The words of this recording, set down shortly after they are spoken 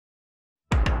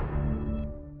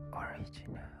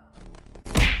Cina.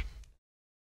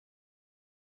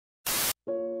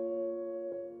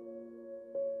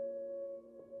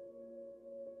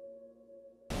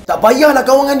 Tak payahlah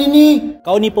kawan dengan dia ni.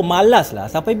 Kau ni pemalas lah.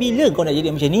 Sampai bila kau nak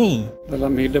jadi macam ni?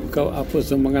 Dalam hidup kau, apa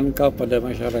sumbangan kau pada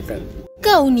masyarakat?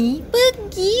 Kau ni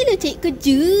pergilah cari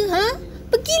kerja, ha?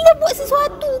 Pergilah buat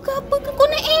sesuatu ke apa ke. Kau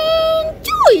nak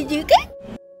enjoy je kan?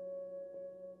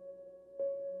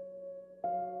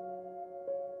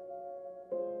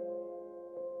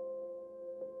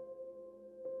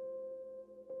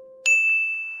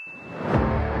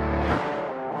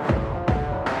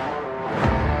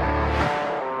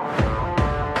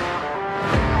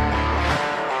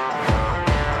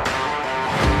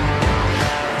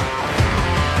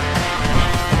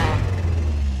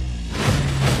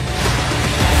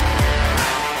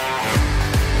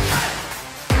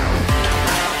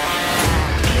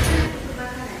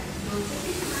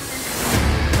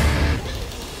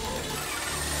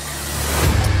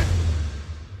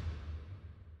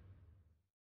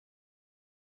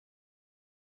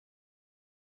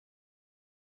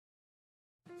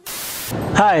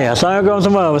 Hai, Assalamualaikum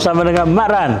semua. Bersama dengan Mak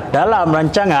Ran dalam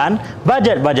rancangan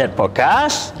Bajet-Bajet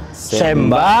Podcast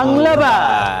Sembang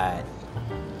Lebat.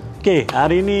 Okey,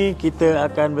 hari ini kita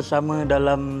akan bersama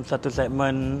dalam satu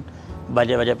segmen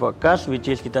Bajet-Bajet Podcast, which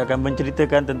is kita akan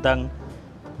menceritakan tentang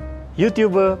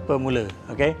YouTuber pemula.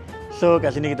 Okey, so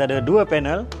kat sini kita ada dua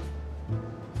panel,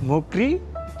 Mukri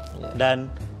dan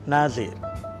Nazir.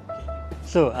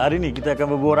 So, hari ni kita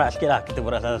akan berborak sikit lah. Kita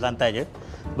borak santai-santai je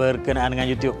berkenaan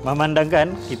dengan YouTube.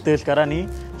 Memandangkan kita sekarang ni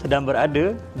sedang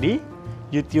berada di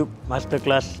YouTube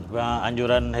Masterclass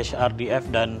anjuran HRDF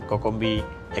dan Kokombi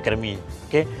Academy.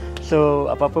 Okay,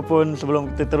 so apa-apa pun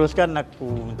sebelum kita teruskan,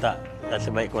 aku minta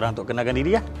sebaik korang untuk kenalkan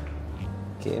diri lah.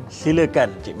 Okay.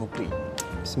 Silakan Cik Mukri.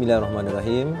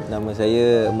 Bismillahirrahmanirrahim. Nama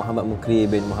saya Muhammad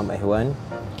Mukri bin Muhammad Ihwan.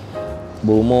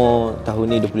 Berumur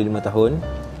tahun ni 25 tahun.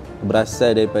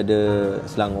 Berasal daripada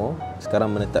Selangor.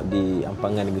 Sekarang menetap di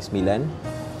Ampangan Negeri Sembilan.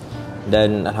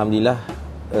 Dan Alhamdulillah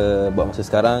buat masa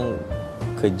sekarang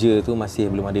kerja tu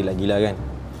masih belum ada lagi lah kan.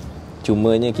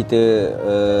 Cumanya kita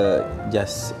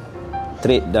just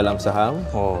trade dalam saham.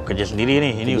 Oh, kerja sendiri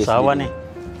ni. Ini kerja usahawan sendiri. ni.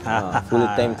 Full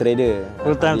time trader.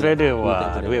 Full time trader.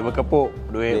 Wah, duit berkepuk.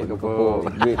 Duit berkepuk.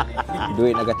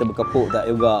 Duit nak kata berkepuk tak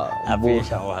juga. Tapi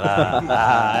insyaAllah lah.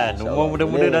 Umur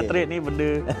muda-muda dah trade ni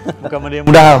benda bukan benda yang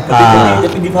mudah.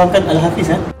 Tapi difahamkan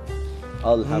Al-Hafiz kan?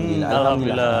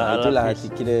 Alhamdulillah. Itulah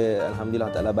kira Alhamdulillah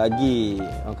Ta'ala bagi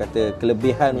orang kata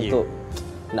kelebihan untuk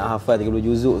nak hafal 30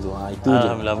 juzuk tu. Itu je.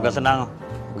 Alhamdulillah, bukan senang.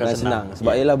 Bukan senang.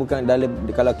 Sebab ialah bukan dalam,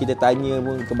 kalau kita tanya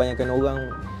pun kebanyakan orang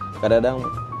kadang-kadang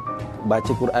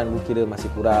baca Quran pun kira masih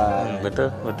kurang.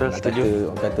 Betul, setuju.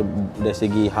 Orang kata dari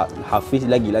segi hafiz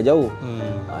lagilah jauh.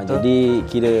 Jadi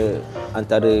kira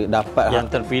antara dapat yang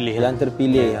terpilih.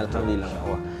 Alhamdulillah.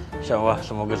 InsyaAllah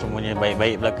semoga semuanya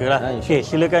baik-baik belaka lah. Okey,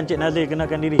 silakan Cik Nazir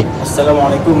kenalkan diri.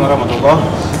 Assalamualaikum warahmatullahi.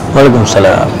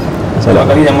 Waalaikumsalam.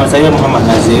 Selamat kali, nama saya Muhammad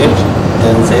Nazir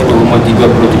dan saya berumur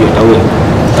 37 tahun.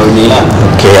 Tahun ni lah.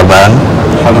 Okey abang.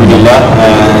 Alhamdulillah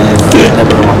saya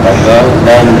berumah tangga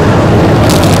dan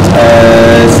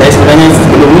saya sebenarnya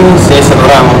sebelum ni saya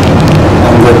seorang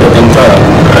anggota tentera.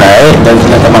 Right. Dan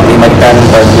saya tamat perkhidmatan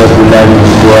pada bulan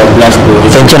 12 tu.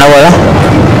 Pencen awal lah?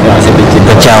 Ya, saya pencen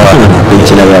awal.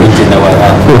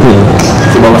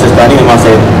 Sebab masa sekarang ni memang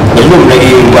saya belum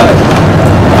lagi buat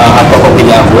apa-apa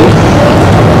kerjaan pun.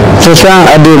 So sekarang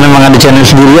memang ada channel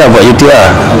sendiri lah buat YouTube lah?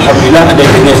 Alhamdulillah ada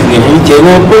channel sendiri.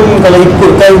 Channel pun kalau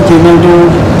ikutkan channel tu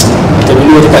macam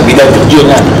dulu cakap bidang terjun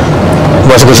lah.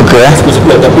 Buat suka-suka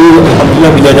Suka-suka, tapi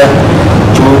Alhamdulillah bila dah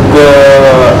cuba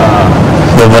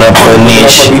beberapa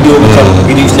niche video macam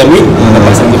video Islamik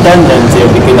dapat sambutan dan saya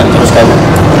fikir nak teruskan.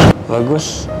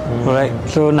 Bagus. Alright,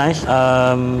 so nice.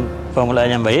 Permulaan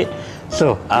yang baik.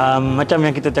 So, macam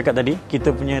yang kita cakap tadi,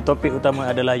 kita punya topik utama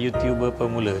adalah YouTuber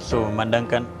pemula. So,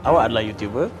 memandangkan awak adalah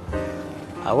YouTuber,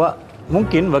 awak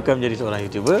mungkin bakal menjadi seorang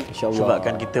YouTuber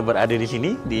sebabkan kita berada di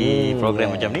sini di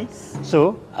program macam ni.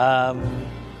 So,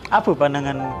 apa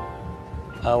pandangan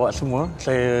awak semua?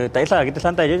 Saya tak kisah, kita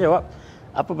santai je jawab.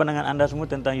 Apa pandangan anda semua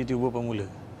tentang YouTuber pemula?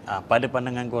 Pada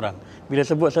pandangan korang, bila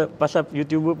sebut pasal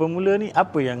YouTuber pemula ni,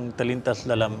 apa yang terlintas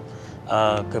dalam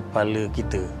kepala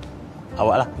kita?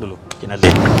 Awak lah dulu, Cik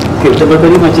Nazir. Okay, pertama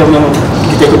kali macam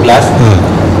kita ikut kelas,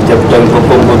 macam tuan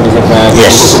Kokong pun misalkan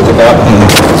Kokong cakap,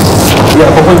 ya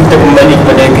apa pun kita kembali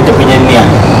kepada kita punya niat.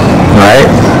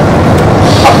 Right.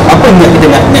 Apa niat kita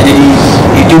nak jadi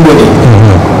YouTuber ni?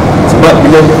 Sebab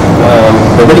bila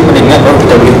berbalik pada niat, baru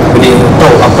kita boleh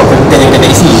tahu apa konten yang kita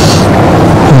nak isi.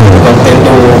 Konten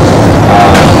tu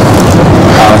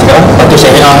macam patut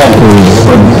syariah kan.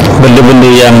 benda-benda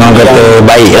yang orang kata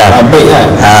baik lah. Baik lah.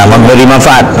 Memberi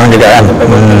manfaat orang cakap kan.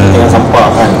 Yang sampah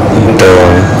kan. Betul.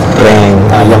 Prank.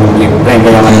 Yang boleh prank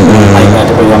yang baik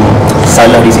ataupun yang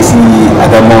salah di sisi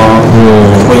agama,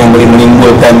 ataupun yang boleh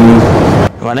menimbulkan.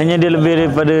 Maknanya dia lebih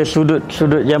daripada sudut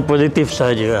yang positif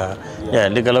sahaja lah. Ya,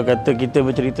 dia kalau kata kita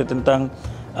bercerita tentang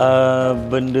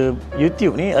benda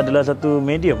YouTube ni adalah satu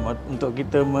medium untuk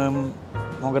kita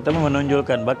orang kata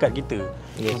menonjolkan bakat kita.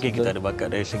 Mungkin kita ada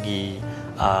bakat dari segi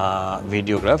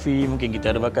videografi, mungkin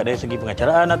kita ada bakat dari segi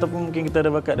pengacaraan, ataupun mungkin kita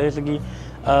ada bakat dari segi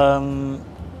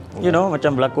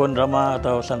macam berlakon drama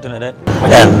atau something like that.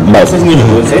 Macam saya sendiri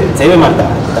pun, saya memang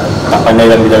tak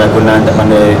pandai dalam bidang lakonan, tak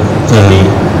pandai. Jadi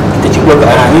kita cuba ke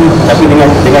arah ni, tapi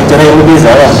dengan cara yang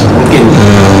berbeza lah. Mungkin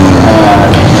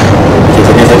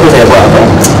contohnya saya buat apa?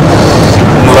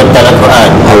 Murattal Al-Quran.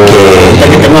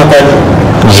 Kita kenalkan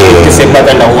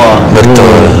kesempatan dakwah.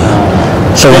 Betul.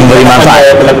 So memberi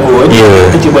manfaat pelakon,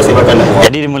 kita cuba sebarkan dakwah.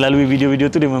 Jadi melalui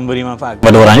video-video tu dia memberi manfaat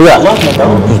kepada orang juga.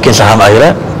 Mungkin saham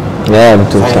akhirat. Ya,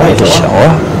 betul.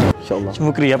 InsyaAllah. InsyaAllah.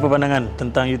 Mukri, apa pandangan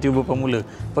tentang YouTuber pemula?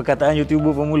 Perkataan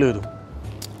YouTuber pemula tu.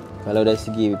 Kalau dari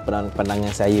segi pandangan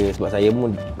saya, sebab saya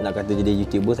pun nak kata jadi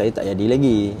YouTuber, saya tak jadi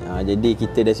lagi. Jadi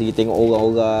kita dari segi tengok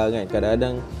orang-orang kan,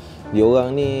 kadang-kadang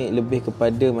diorang ni lebih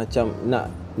kepada macam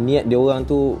nak niat diorang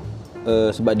tu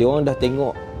sebab diorang dah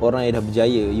tengok orang yang dah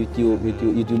berjaya,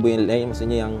 YouTuber yang lain,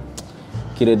 maksudnya yang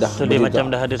kira dah so dia macam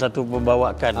dah ada satu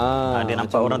pembawakan. Dia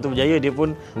nampak orang tu berjaya, dia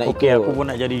pun okey, aku pun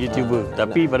nak jadi YouTuber.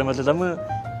 Tapi pada masa sama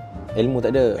ilmu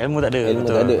tak ada.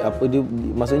 Apa dia,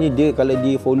 maksudnya dia kalau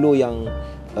dia follow yang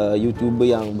YouTuber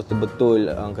yang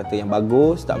betul-betul kata yang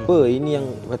bagus, tak apa. Ini yang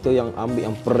kata yang ambil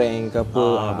yang prank ke apa,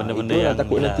 benda-benda yang yang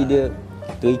takut nanti dia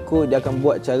terikut, dia akan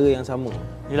buat cara yang sama.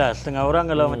 Yelah, setengah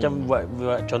orang kalau macam buat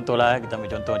contoh lah, kita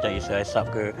ambil contoh macam Isa Aisab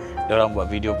ke, dia orang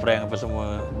buat video prank apa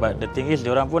semua. But the thing is,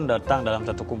 dia orang pun datang dalam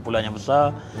satu kumpulan yang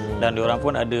besar, dan dia orang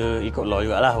pun ada ikut law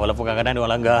jugalah, walaupun kadang-kadang dia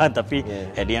orang langgar, tapi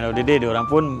at the end of the day dia orang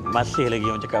pun masih lagi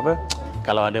orang cakap apa,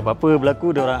 kalau ada apa-apa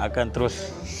berlaku, dia orang akan terus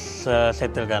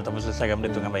settlekan ataupun selesaikan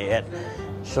benda tu dengan baik kan.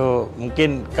 So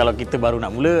mungkin kalau kita baru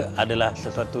nak mula adalah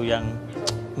sesuatu yang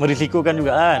merisikokan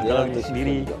juga kan, kalau kita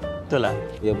sendiri juga. Betul lah.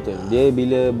 Ya betul. Dia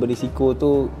bila berisiko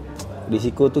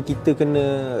tu kita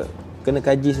kena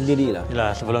kaji sendirilah.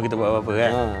 Yalah, sebelum kita buat apa-apa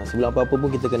kan. Sebelum apa-apa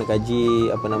pun kita kena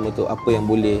kaji apa yang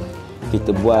boleh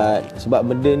kita buat. Sebab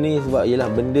benda ni ialah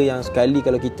benda yang sekali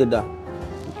kalau kita dah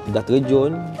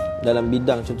terjun dalam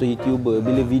bidang contoh YouTuber,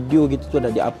 bila video kita tu dah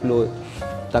di-upload,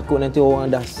 takut nanti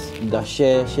orang dah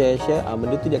share,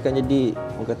 benda tu dia akan jadi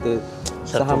orang kata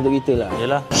saham untuk kita lah.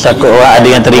 Yalah. Takut orang ada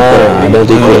yang terikut.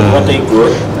 Orang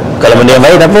terikut. Kalau benda yang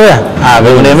baik tak apa lah.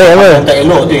 Kalau benda yang baik apa? Tak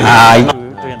elok tu.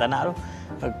 Itu yang tak nak tu.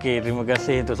 Okey, terima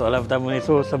kasih untuk soalan pertama ni.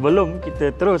 So sebelum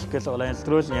kita terus ke soalan yang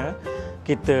seterusnya,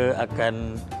 kita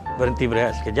akan berhenti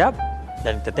berehat sekejap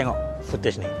dan kita tengok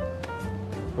footage ni.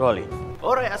 Rolling.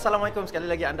 Alright, Assalamualaikum. Sekali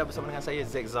lagi anda bersama dengan saya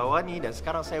Zack Zawani, dan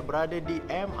sekarang saya berada di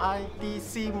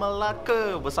MITC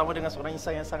Melaka bersama dengan seorang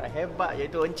insan yang sangat hebat,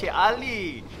 iaitu Encik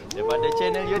Ali daripada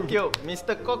channel YouTube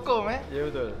Mr. Kokom. Ya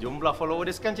betul. Jumlah follower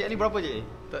dia sekarang Cik Ali berapa Cik?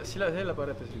 Tak silap saya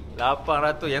 800,000.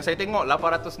 800. Yang saya tengok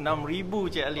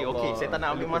 806,000 Cik Ali. Okey, saya tak nak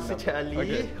ambil masa Cik Ali.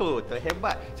 Okay.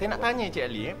 Terhebat. Saya nak tanya Cik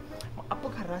Ali,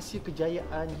 apakah rahsia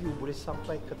kejayaan you boleh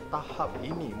sampai ke tahap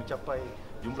ini, mencapai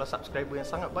jumlah subscriber yang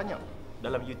sangat banyak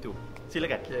dalam YouTube?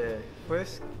 Silakan. Okay,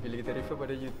 first bila kita refer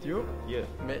pada YouTube,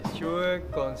 make sure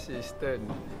consistent.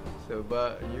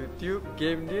 Sebab YouTube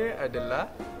game dia adalah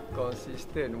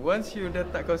konsisten. Once you dah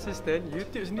tak konsisten,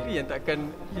 YouTube sendiri yang takkan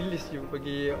release you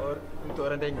bagi untuk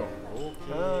orang tengok.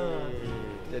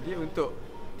 Jadi untuk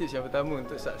tips yang pertama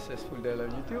untuk successful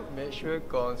dalam YouTube, make sure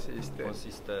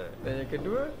consistent. Dan yang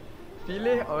kedua,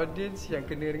 pilih audience yang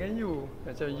kena dengan you.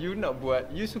 Macam you nak buat,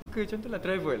 you suka contohlah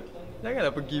travel,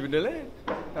 janganlah pergi benda lain.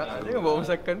 Jangan bawa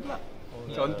masakan pula.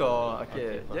 Contoh,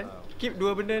 keep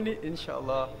dua benda ni,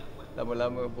 insya-Allah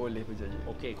lama-lama boleh berjaya.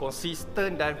 Okey,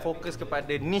 konsisten dan fokus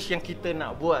kepada niche yang kita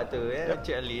nak buat tu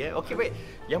Cik Ali. Okey, baik.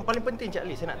 Yang paling penting Cik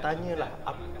Ali, saya nak tanyalah,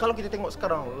 kalau kita tengok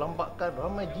sekarang lambakan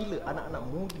ramai gila anak-anak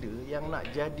muda yang nak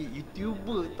jadi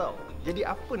YouTuber tau. Jadi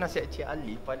apa nasihat Cik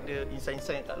Ali pada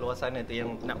insan-insan yang kat luar sana tu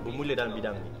yang nak bermula dalam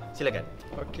bidang ni? Silakan.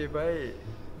 Okey, baik.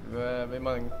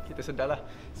 Memang kita sedarlah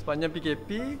sepanjang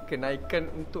PKP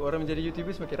kenaikan untuk orang menjadi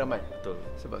YouTuber semakin ramai. Betul.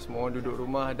 Sebab semua orang duduk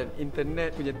rumah dan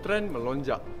internet punya trend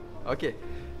melonjak. Okey.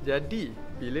 Jadi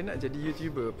bila nak jadi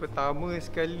YouTuber, pertama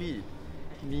sekali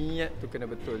niat tu kena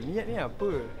betul. Niat ni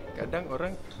apa? Kadang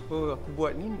orang aku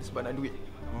buat ni sebab nak duit.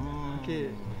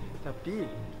 Okey. Tapi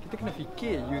kita kena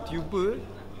fikir YouTuber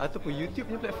ataupun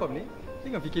YouTube punya platform ni,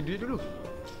 jangan fikir duit dulu.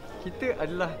 Kita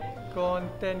adalah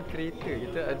content creator.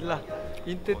 Kita adalah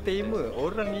entertainer,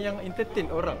 orang yang entertain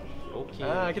orang. Okey.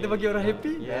 Kita bagi orang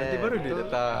happy, nanti baru dia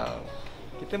datang.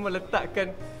 Kita meletakkan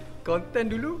konten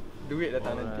dulu, duit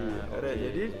datang nanti. Alright,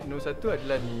 jadi nombor satu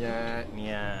adalah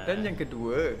niat. Dan yang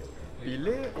kedua,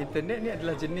 bila internet ni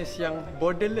adalah jenis yang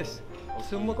borderless.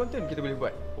 Semua konten kita boleh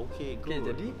buat. Okay,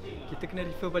 jadi kita kena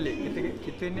refer balik.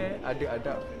 Kita ni ada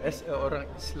adab. As a orang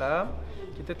Islam,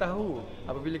 kita tahu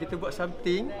apabila kita buat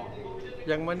something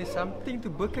yang mana something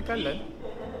tu berkekalan,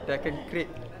 dia akan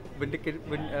create benda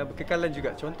berkekalan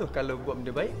juga. Contoh kalau buat benda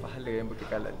baik, pahala yang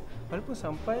berkekalan. Walaupun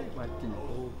sampai mati.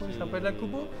 Sampai dalam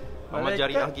kubur, amal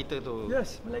jariah kita tu.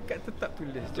 Yes, malaikat tetap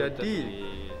tulis. Jadi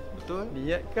betul,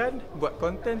 niatkan buat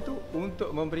konten tu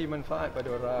untuk memberi manfaat pada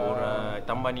orang.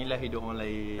 Tambah nilai hidup orang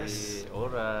lain.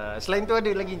 Selain tu ada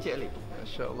lagi Encik Ali?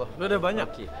 Masya-Allah. Dah banyak.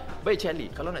 Okey. Baik Encik Ali,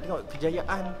 kalau nak tengok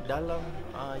kejayaan dalam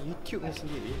YouTube ni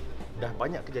sendiri, dah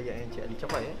banyak kejayaan Encik Ali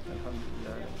capai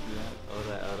Alhamdulillah.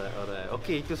 Alright.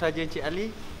 Okey, itu saja Encik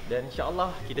Ali, dan insya-Allah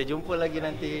kita jumpa lagi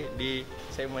nanti di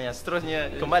segmen yang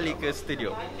seterusnya kembali ke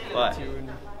studio. Bye.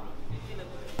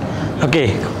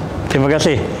 Okey, terima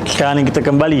kasih. Sekarang ni kita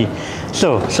kembali.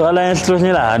 So, soalan yang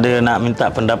seterusnya lah, ada nak minta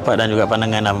pendapat dan juga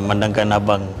pandangan memandangkan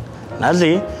Abang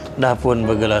Nazir dah pun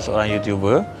bergelar seorang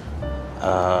YouTuber.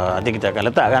 Nanti kita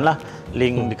akan letakkan lah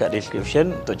link dekat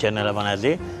description untuk channel Abang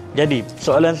Nazir. Jadi,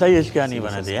 soalan saya sekarang ni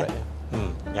Abang Nazir,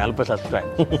 jangan lupa subscribe.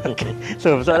 Okay.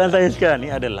 So, soalan saya sekarang ni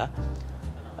adalah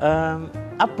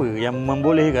apa yang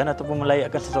membolehkan ataupun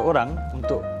melayakkan seseorang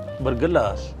untuk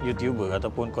bergelar YouTuber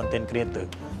ataupun content creator?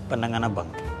 Pandangan abang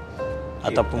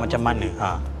ataupun macam mana?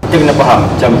 Kita kena faham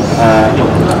macam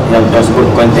yang kita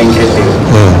sebut content creator.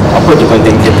 Apa tu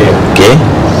content creator? Okey.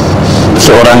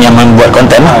 Seorang yang membuat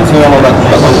konten. Seorang yang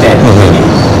membuat konten.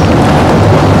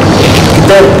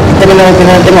 Kita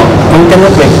kena tengok konten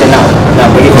apa yang kita nak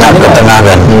bagi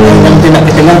ketengahkan. Yang kita nak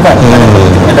ketengahkan.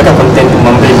 Adakah konten tu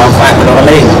memberi manfaat kepada orang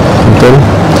lain? Betul.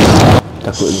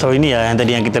 So ini yang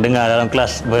tadi yang kita dengar dalam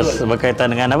kelas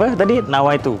berkaitan dengan apa tadi?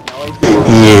 Nawaitu.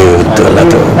 Ya, betul lah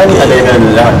tu. Ada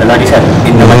dalam hadisan.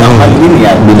 Innamal a'malu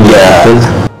binniyat.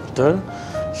 Betul.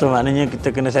 So maknanya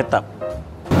kita kena set up.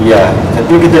 Ya,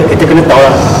 tapi kita kena tahu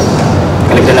lah.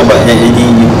 Kalau kita nak buat jadi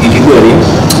YouTuber ni,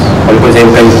 walaupun saya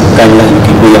bukanlah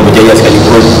YouTuber yang berjaya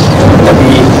sekalipun, tapi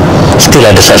still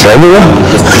ada subscriber lah.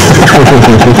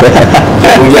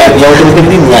 Yang betul-betul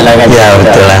ni niat lah kan. Ya,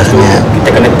 betul lah. Kita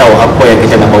kena tahu apa yang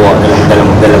kita nak bawa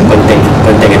dalam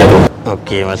konten kita tu.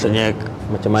 Okey, maksudnya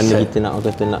macam mana kita nak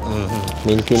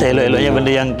maintain. Elok-eloknya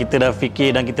benda yang kita dah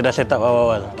fikir dan kita dah set up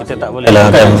awal-awal. Kita tak boleh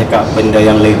kan cakap benda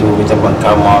yang lain tu macam buat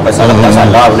drama pasal tak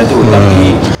salah benda tu,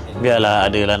 tapi biarlah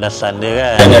ada landasan dia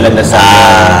kan. Ada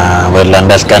landasan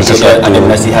berlandaskan sesuatu. Ada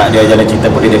nasihat dia, jalan cerita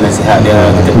pun dia nasihat dia.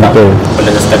 Kita tak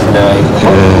berlandaskan pada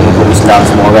hukum Islam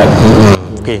semua kan.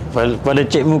 Okey, pada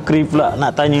Cik Mukri pula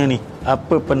nak tanya ni,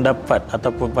 apa pendapat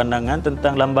ataupun pandangan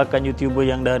tentang lambakan YouTuber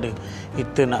yang dah ada?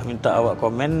 Kita nak minta awak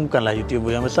komen, bukanlah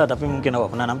YouTuber yang besar, tapi mungkin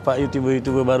awak pernah nampak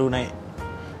YouTuber baru naik.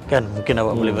 Kan, mungkin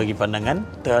awak boleh bagi pandangan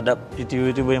terhadap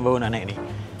YouTuber yang baru nak naik ni.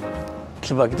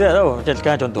 Sebab kita tak tahu, macam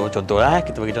sekarang contoh lah,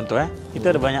 kita bagi contoh kita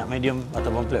ada banyak medium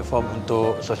ataupun platform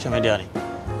untuk social media ni.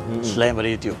 Selain pada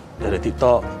YouTube, kita ada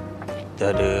TikTok,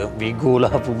 kita ada Bigo lah,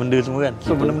 apa benda semua kan.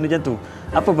 So benda-benda macam tu.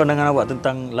 Apa pandangan awak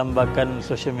tentang lambakan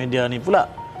social media ni pula?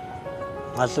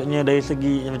 Maksudnya dari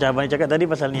segi macam abang cakap tadi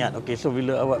pasal niat. Okey, so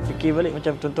bila awak fikir balik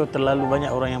macam contoh terlalu banyak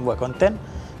orang yang buat konten,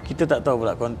 kita tak tahu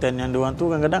pula konten yang diorang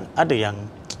tu kadang-kadang ada yang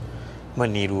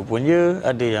meniru pun je,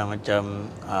 ada yang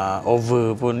macam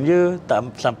over pun je, tak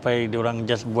sampai diorang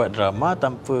just buat drama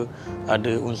tanpa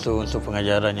ada unsur-unsur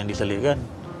pengajaran yang diselipkan.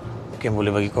 Mungkin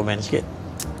boleh bagi komen sikit.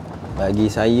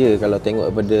 Bagi saya, kalau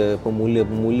tengok daripada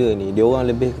pemula-pemula ni, dia orang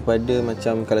lebih kepada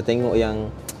macam kalau tengok yang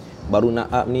baru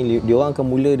nak up ni, dia orang akan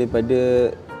mula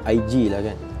daripada IG lah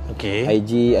kan. Okey.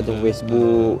 IG atau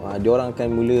Facebook, dia orang akan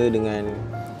mula dengan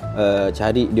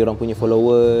cari dia orang punya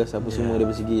followers apa semua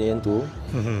dari segi yang tu.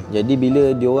 Jadi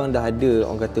bila dia orang dah ada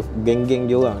orang kata geng-geng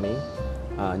dia orang ni,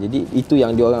 jadi itu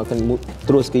yang dia orang akan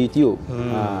terus ke YouTube.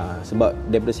 Sebab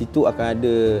daripada situ akan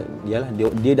ada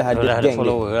dia dah ada geng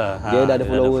dia. Dia dah ada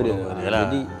follower dia.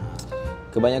 Jadi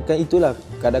kebanyakan itulah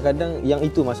kadang-kadang yang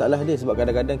itu masalah dia, sebab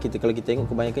kadang-kadang kalau kita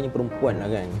tengok kebanyakannya perempuan lah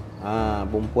kan.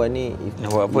 Perempuan ni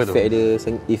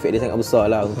efek dia sangat besar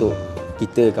lah untuk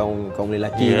kita kaum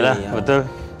lelaki ni. Betul.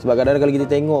 Sebab kadang-kadang kalau kita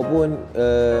tengok pun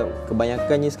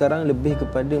kebanyakannya sekarang lebih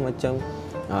kepada macam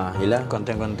yalah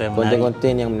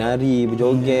konten-konten yang menari,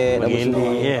 berjoget apa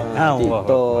semua.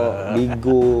 TikTok,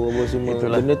 Bigo apa semua.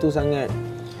 Benda tu sangat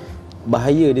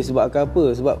bahaya disebabkan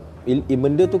apa? Sebab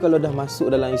benda tu kalau dah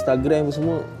masuk dalam Instagram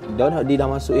semua, dia dah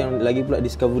masuk yang lagi pula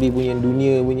discovery punya,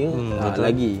 dunia punya,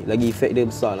 lagi efek dia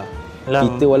besar lah.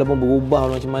 Kita walaupun berubah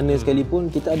macam mana sekalipun,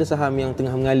 kita ada saham yang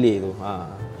tengah mengalir tu.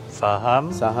 Saham.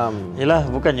 Yelah,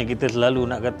 bukannya kita selalu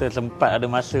nak kata sempat ada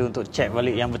masa untuk check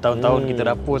balik yang bertahun-tahun kita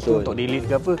dah post tu untuk delete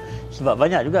ke apa. Sebab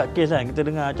banyak juga kes kan kita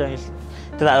dengar macam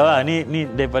kita tak tahu lah, ni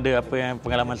daripada apa yang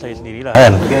pengalaman saya sendirilah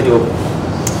kan.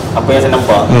 Apa yang saya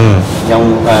nampak yang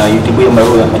YouTuber yang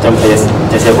baru macam saya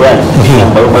kan, yang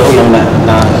baru-baru yang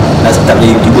nak start jadi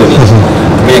YouTuber ni,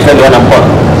 kebanyakan dia nampak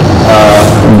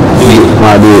duit.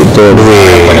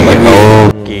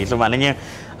 Okey, so maknanya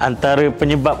antara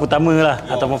penyebab utama lah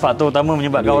ataupun faktor utama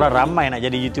menyebabkan orang ramai nak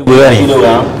jadi YouTuber ni.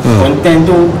 Konten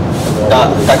tu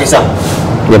tak kisah.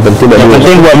 Yang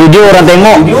penting buat video orang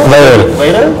tengok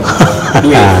viral.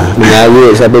 Duit.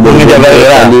 Mengarik siapa mengejar viral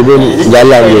lah. Dia pun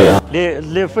jalan je.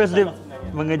 Dia first dia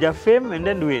mengejar fame and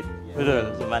then duit.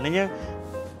 Betul. So, maknanya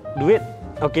duit,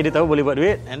 okey dia tahu boleh buat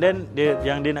duit, and then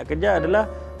yang dia nak kejar adalah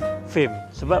fame.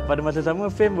 Sebab pada masa sama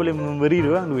fame boleh memberi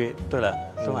dia orang duit. Betul tak?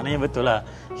 So maknanya betul lah.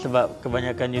 Sebab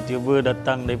kebanyakan YouTuber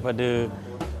datang daripada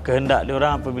kehendak dia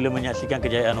orang apabila menyaksikan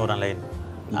kejayaan orang lain.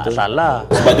 Salah.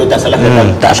 Sebab tu tak salah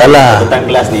tak salah. Tentang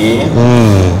kelas ni.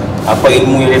 Apa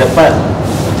ilmu yang dia dapat?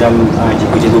 Macam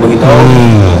cikgu-cikgu bagi tahu.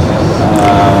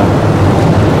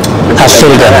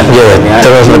 Hasilkan je.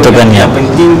 Terus betulkan ni. Yang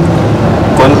penting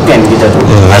konten kita tu.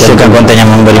 Hasilkan konten yang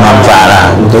memberi manfaat lah.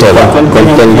 Betul.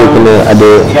 Konten tu kena ada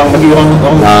yang bagi orang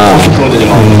untuk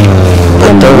tengok.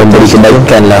 Memberi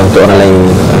kebaikan lah untuk orang lain,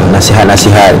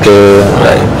 nasihat-nasihat ke.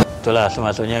 Itulah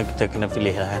semaksudnya kita kena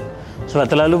pilih lah kan. Sebab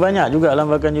terlalu banyak juga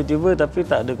lambakan YouTuber tapi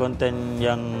tak ada konten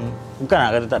yang, bukan nak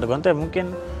kata tak ada konten,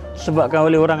 mungkin sebabkan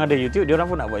oleh orang ada YouTube, dia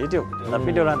orang pun nak buat YouTube. Tapi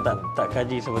dia orang tak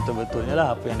kaji sebetul-betulnya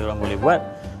lah apa yang dia orang boleh buat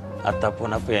ataupun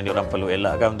apa yang dia orang perlu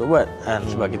elakkan untuk buat kan.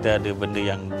 Sebab kita ada benda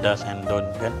yang does and don't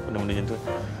kan, benda-benda macam tu.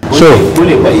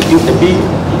 Boleh buat YouTube tapi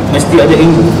mesti ada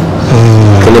ilmu.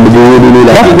 Kena berdua dulu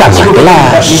lah. Datang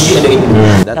kelas. Mesti ada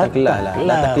ilmu. Datang kelas lah.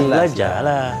 Belajar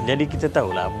lah. Jadi kita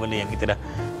tahulah benda yang kita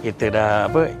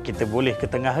dah kita boleh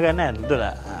ketengahkan kan. Betul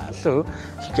tak? So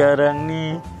sekarang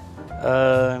ni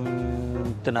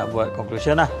kita nak buat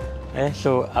conclusion lah.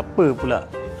 So apa pula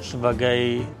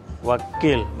sebagai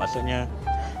wakil, maksudnya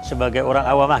sebagai orang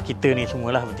awam lah, kita ni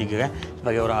semualah bertiga kan,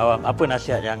 sebagai orang awam, apa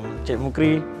nasihat yang Cik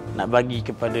Mukri nak bagi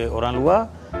kepada orang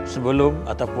luar sebelum,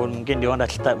 ataupun mungkin dia orang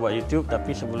dah start buat YouTube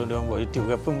tapi sebelum dia orang buat YouTube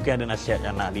ke apa, mungkin ada nasihat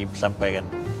yang nak disampaikan?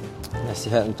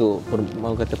 Nasihat untuk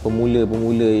mau kata pemula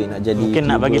yang nak jadi mungkin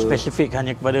YouTuber. Nak bagi spesifik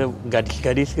hanya kepada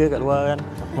gadis-gadis ke kat luar kan?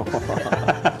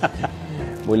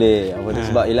 Boleh, apa tu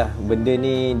sebab ialah benda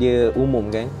ni dia umum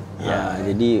kan.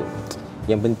 Jadi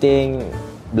yang penting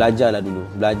belajarlah dulu.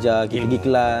 Belajar, kita pergi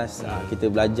kelas,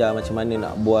 kita belajar macam mana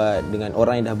nak buat dengan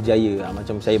orang yang dah berjaya.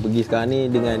 Macam saya pergi sekarang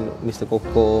ni dengan Mr.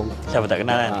 Koko. Siapa tak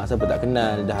kenal kan? Siapa tak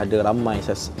kenal, dah ada ramai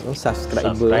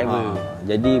subscriber.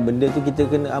 Jadi benda tu kita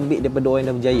kena ambil daripada orang yang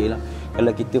dah berjaya lah.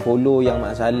 Kalau kita follow yang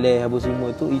Mak Saleh apa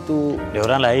semua tu, itu dia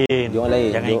orang lain.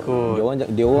 Jangan ikut.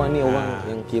 Dia orang ni orang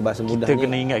yang kira bahasa mudah kita ni. Kita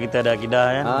kena ingat kita ada akidah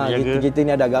kan. Kita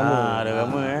ni ada agama. Ada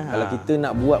agama Kalau kita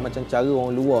nak buat macam cara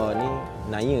orang luar ni,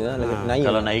 naya lah.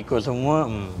 Kalau nak ikut semua,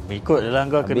 ikut je lah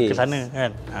kau ke sana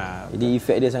kan. Jadi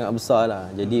efek dia sangat besar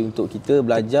lah. Jadi untuk kita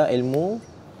belajar ilmu,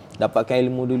 dapatkan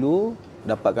ilmu dulu,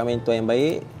 dapatkan mentor yang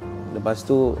baik, lepas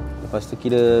tu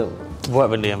kira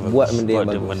buat benda yang bagus.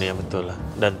 Benda yang betul lah.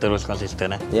 Dan terus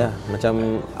konsisten Ya,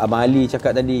 macam Abang Ali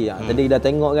cakap tadi. Tadi dah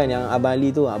tengok kan yang Abang Ali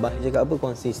tu, Abang Ali cakap apa?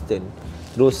 Konsisten.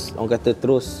 Terus orang kata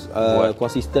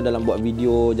konsisten dalam buat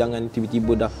video, jangan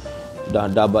tiba-tiba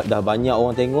dah banyak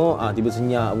orang tengok, tiba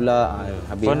senyap pula,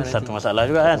 habis pun satu masalah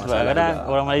juga kan. Sebab kadang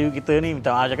orang Melayu kita ni,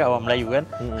 minta maaf cakap orang Melayu kan,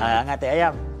 hangat teh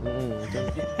ayam.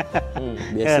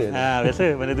 Biasa. Biasa,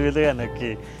 benda tu biasa kan.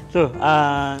 Okey. So,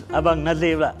 Abang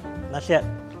Nazir pula, nasihat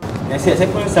saya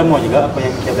pun sama juga apa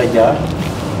yang kita belajar.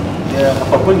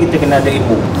 Apapun kita kena ada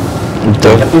ilmu.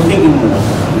 Betul. Yang penting ilmu.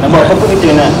 Nak buat apa pun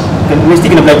kita mesti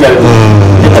kena belajar.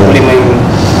 Kita tak boleh main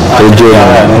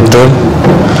betul.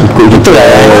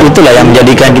 Itulah yang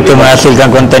menjadikan kita menghasilkan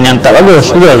konten yang tak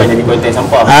bagus. Betul. Jadi konten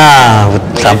sampah.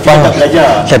 Sampah.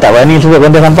 Saya tak berani sebut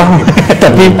konten sampah.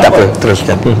 Tapi tak apa,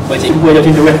 teruskan. Buat cikgu aja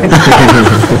macam tu kan.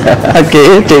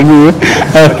 Okey, cikgu.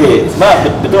 Okey, sebab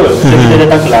betul. Kita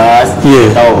datang kelas, kita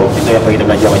tahu kita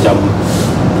belajar macam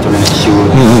mana nak shoot,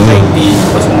 lighting,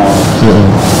 apa semua.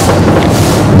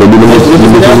 Jadi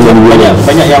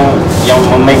banyak yang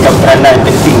memainkan peranan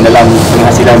penting dalam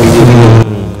penghasilan video.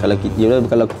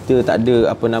 Kalau kita tak ada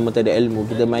tak ada ilmu,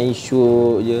 kita main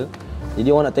show je,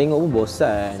 jadi orang nak tengok pun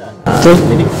bosan.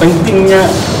 Jadi pentingnya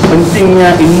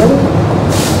ilmu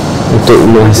untuk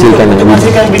menghasilkan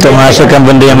Untuk menghasilkan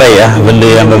benda yang baik lah, benda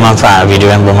yang bermanfaat,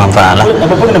 video yang bermanfaat lah.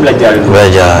 Apa-apa kena belajar dulu.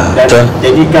 Belajar. Dan Betul.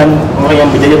 jadikan orang yang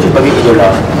berjaya tu sebagai idola.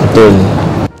 betul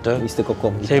Betul. Mr.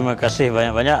 Kokom. Terima kasih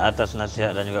banyak-banyak atas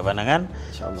nasihat dan juga pandangan.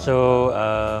 So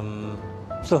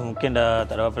mungkin dah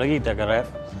tak ada apa lagi, kita akan wrap.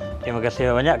 Terima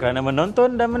kasih banyak kerana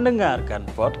menonton dan mendengarkan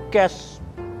podcast.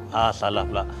 Salah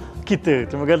pula.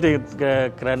 Terima kasih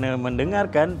kerana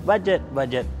mendengarkan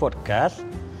Bajet Podcast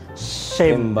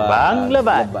Sembang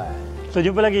Lebat. So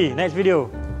jumpa lagi next video.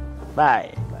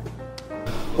 Bye.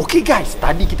 Okay guys,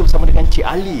 tadi kita bersama dengan Cik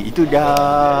Ali. Itu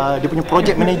dah dia punya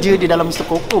project manager dia dalam Mr.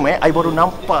 Kokom. I baru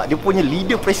nampak dia punya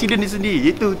leader presiden dia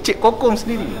sendiri, iaitu Cik Kokom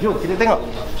sendiri. Jom kita tengok.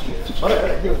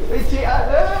 Alright, jom. Cik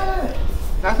Ali.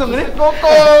 Langsung ni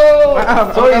Kokom.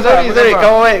 Sorry.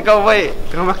 Kau baik.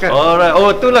 Tengah makan. Alright.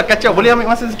 Oh, itulah kacau. Boleh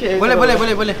ambil masa sikit? Boleh.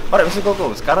 Alright, Mr.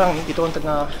 Kokom. Sekarang ni kita orang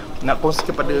tengah nak kongsi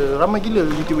kepada ramai gila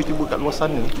YouTuber kat luar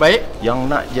sana. Baik. Yang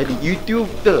nak jadi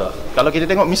YouTuber. Kalau kita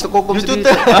tengok Mr. Kokom YouTuber.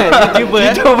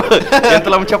 YouTuber yang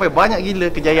telah mencapai banyak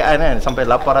gila kejayaan kan, sampai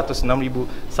 806,000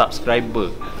 subscriber.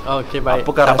 Okey, baik.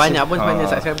 Apakah tak rahsia? banyak pun sebenarnya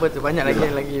subscriber tu. Banyak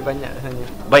lagi banyak sebenarnya.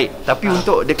 Baik, tapi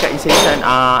untuk dekat insightan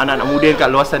anak-anak muda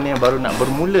kat luar sana yang baru nak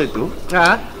bermula tu,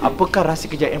 apakah rahsia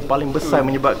kejayaan paling besar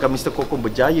menyebabkan Mr. Kokom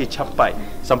berjaya capai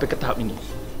sampai ke tahap ini?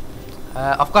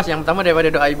 Of course yang pertama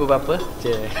daripada doa ibu bapa.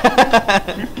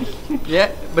 Ya,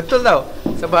 betul tau.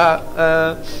 Sebab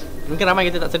mungkin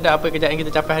ramai kita tak sedar apa kejayaan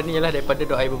kita capai hari ni ialah daripada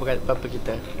doa ibu bapa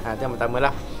kita. Itu yang pertama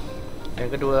lah.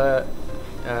 Yang kedua,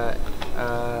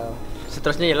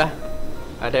 seterusnya ialah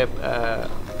ada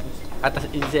atas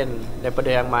izin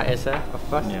daripada Yang Maha Esa, of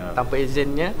course. Tanpa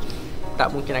izinnya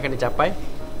tak mungkin akan dicapai.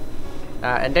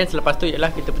 And then selepas tu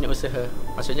ialah kita punya usaha.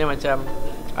 Maksudnya macam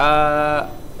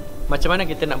mana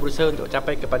kita nak berusaha untuk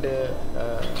capai kepada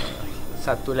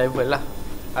satu level lah.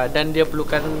 Dan dia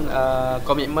perlukan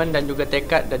komitmen dan juga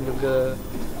tekad dan juga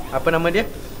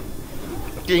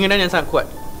keinginan yang sangat kuat.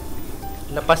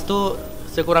 Lepas tu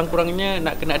sekurang-kurangnya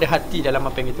nak kena ada hati dalam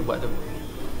apa yang kita buat tu.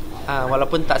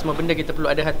 Walaupun tak semua benda kita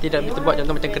perlu ada hati dalam kita buat,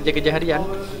 contoh macam kerja-kerja harian,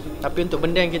 tapi untuk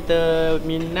benda yang kita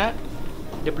minat,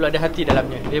 dia perlu ada hati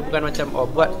dalamnya. Dia bukan macam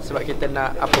buat sebab kita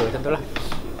nak apa, contohlah.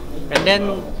 And then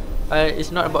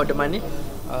it's not about the money.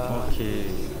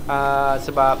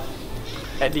 Sebab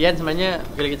at the end sebenarnya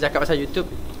bila kita cakap pasal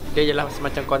YouTube, dia ialah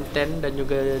semacam konten dan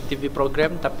juga TV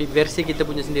program, tapi versi kita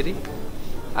punya sendiri.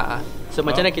 So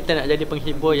macam mana kita nak jadi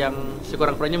penghibur yang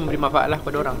sekurang-kurangnya memberi manfaat lah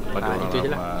pada orang. Itu je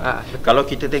lah. Kalau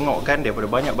kita tengok kan, daripada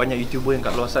banyak-banyak YouTuber yang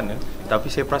kat luar sana,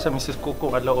 tapi saya perasan Mr.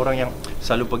 Kokom adalah orang yang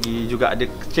selalu pergi juga. Ada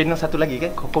channel satu lagi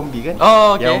kan, Kokombi kan,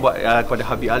 yang buat kepada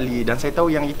Habib Ali. Dan saya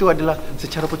tahu yang itu adalah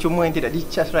secara percuma yang tidak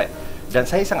di-charge, right? Dan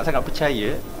saya sangat-sangat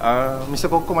percaya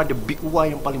Mr. Kokom ada big why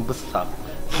yang paling besar.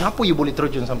 Kenapa you boleh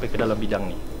terjun sampai ke dalam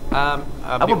bidang ni?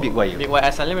 Apa big why? Big why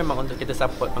asalnya memang untuk kita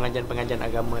support pengajian-pengajian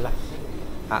agama lah.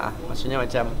 Maksudnya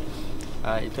macam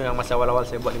itu yang masa awal-awal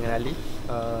saya buat dengan Ali.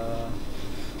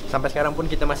 Sampai sekarang pun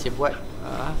kita masih buat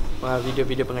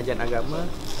video-video pengajian agama.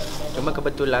 Cuma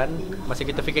kebetulan masa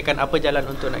kita fikirkan apa jalan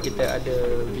untuk nak kita ada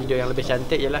video yang lebih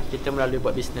cantik, ialah kita melalui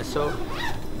buat bisnes. So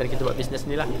dan kita buat bisnes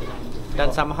ni lah.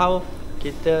 Dan somehow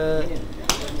kita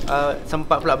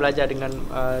sempat pula belajar dengan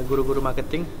guru-guru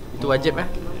marketing. Itu wajib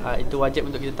itu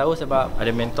wajib untuk kita tahu, sebab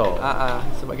ada mentor.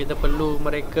 Sebab kita perlu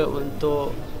mereka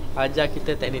untuk ajar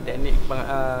kita teknik-teknik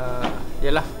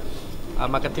ialah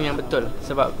marketing yang betul.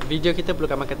 Sebab video kita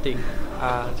perlukan marketing.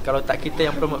 Kalau tak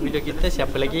kita yang promote video kita,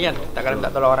 siapa lagi kan? Takkan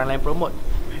tak tolong orang lain promote.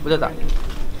 Betul tak?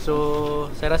 So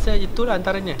saya rasa itulah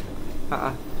antaranya.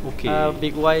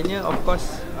 Big why-nya of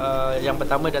course yang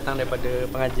pertama datang daripada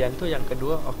pengajian tu. Yang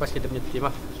kedua of course kita punya team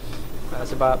lah.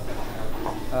 Sebab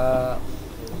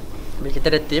bila kita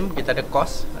ada team, kita ada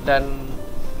cost. Dan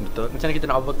betul, macam mana kita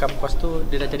nak overcome cost tu,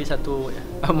 dia dah jadi satu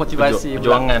motivasi,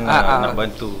 perjuangan nak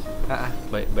bantu.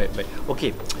 Baik.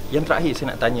 Okey, yang terakhir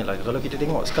saya nak tanya lah, kalau kita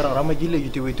tengok sekarang ramai gila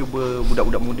YouTuber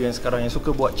budak-budak muda yang sekarang yang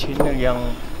suka buat channel yang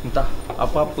entah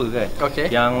apa-apa kan.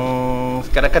 Yang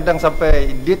kadang-kadang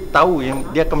sampai dia tahu yang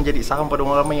dia akan menjadi saham pada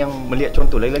orang ramai yang melihat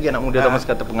contoh. Lagi-lagi anak muda zaman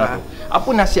sekarang terpengaruh. Apa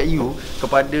nasihat you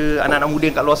kepada anak-anak muda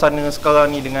yang kat luar sana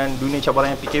sekarang ni dengan dunia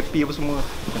cabaran yang PKP apa semua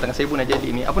yang tengah sibuk nak jadi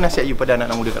ni? Apa nasihat you pada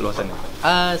anak-anak muda kat luar sana?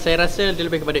 Saya rasa dia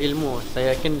lebih kepada ilmu.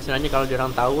 Saya yakin sebenarnya kalau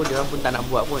diorang tahu, diorang pun tak nak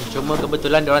buat pun. Cuma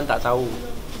kebetulan diorang tak tahu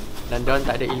dan diorang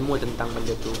tak ada ilmu tentang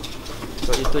benda tu.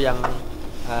 So itu yang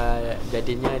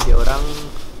jadinya diorang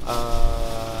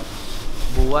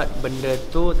buat benda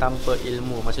tu tanpa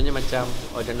ilmu. Maksudnya macam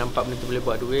dia nampak benda tu boleh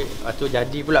buat duit, lepas tu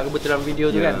jadi pula kebetulan video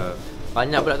tu kan.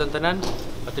 Banyak pula tontonan.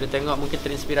 Lepas tu dia tengok, mungkin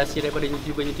terinspirasi daripada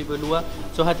YouTuber-YouTuber luar.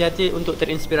 So hati-hati untuk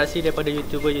terinspirasi daripada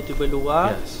YouTuber-YouTuber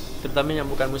luar, terutama yang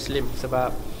bukan Muslim.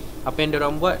 Sebab apa yang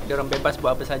diorang buat, diorang bebas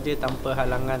buat apa saja tanpa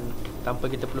halangan, tanpa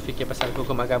kita perlu fikir pasal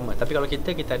hukum agama. Tapi kalau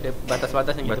kita ada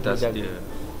batas-batas yang kita perlu jaga.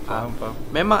 Faham.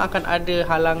 Memang akan ada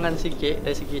halangan sikit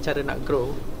dari segi cara nak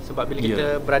grow. Sebab bila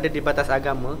kita berada di batas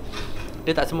agama,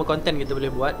 dia tak semua konten kita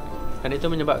boleh buat. Dan itu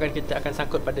menyebabkan kita akan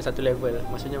sangkut pada satu level.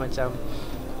 Maksudnya macam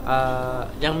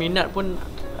yang minat pun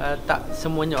tak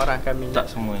semuanya orang akan minat. Tak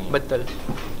semuanya. Betul.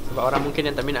 Sebab orang mungkin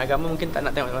yang tak minat agama mungkin tak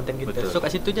nak tengok konten kita. Betul. So kat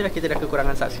situ je lah kita dah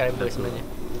kekurangan subscriber sebenarnya.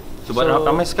 Sebab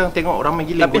ramai sekarang tengok ramai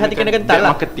gila. Tapi hati kena kental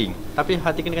lah. Marketing. Tapi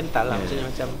hati kena kental lah. Maksudnya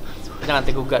macam jangan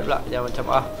tergugat pula. Jangan macam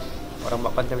orang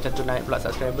buat konten macam tu naik pula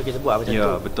subscriber, kita buat macam tu.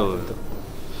 Ya, betul.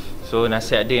 So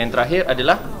nasihat dia yang terakhir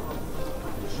adalah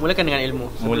mulakan dengan ilmu.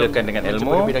 Mulakan dengan ilmu.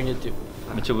 Mencuba di bidang YouTube.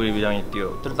 Mencuba di bidang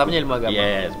YouTube. Terutamanya ilmu agama.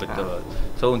 Yes, betul.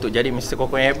 So untuk jadi Mr.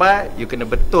 Kokong yang hebat, you kena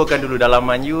betulkan dulu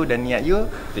dalaman you dan niat you.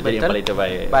 Itu jadi yang paling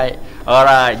terbaik. Baik.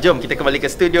 Alright, jom kita kembali ke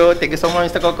studio. Thank you so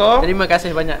much Mr. Kokong. Terima kasih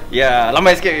banyak. Ya,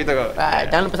 lambai sikit gitu.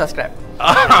 Jangan lupa subscribe.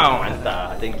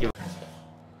 Mantap. Thank you.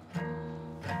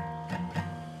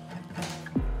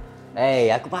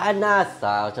 Aku panas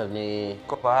macam ni.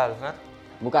 Kau pahal, ha?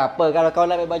 Bukan apa, kalau kau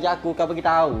nak ambil baju aku, kau bagi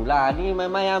tahu lah. Ni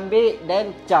main-main ambil dan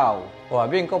caw. Wah,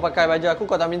 Bin, kau pakai baju aku,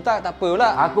 kau tak minta, tak apa pula.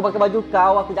 Aku pakai baju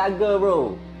kau, aku jaga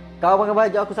bro. Kau pakai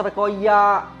baju aku sampai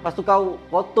koyak, lepas tu kau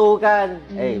kotor kan.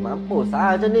 Mampus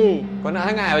lah macam ni. Kau nak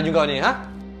hangat baju kau ni, ha?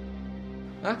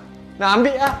 Ha? Nak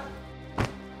ambil lah.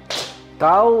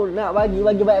 Kau nak bagi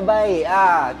baik-baik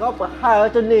Kau apa hal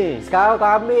macam ni? Sekarang kau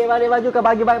ambil balik baju, kau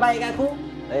bagi baik-baik kat aku.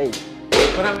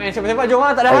 Kau nak main sepak-sepak, jom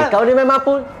lah, tak ada hal. Kau ni memang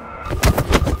pun.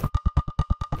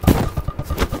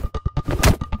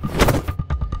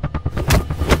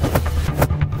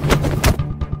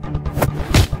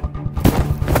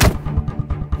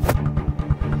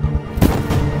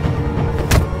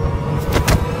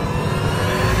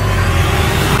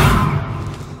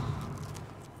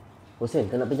 Hussein,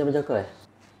 kau nak pinjam baju kau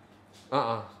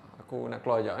Aku nak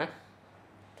keluar sekejap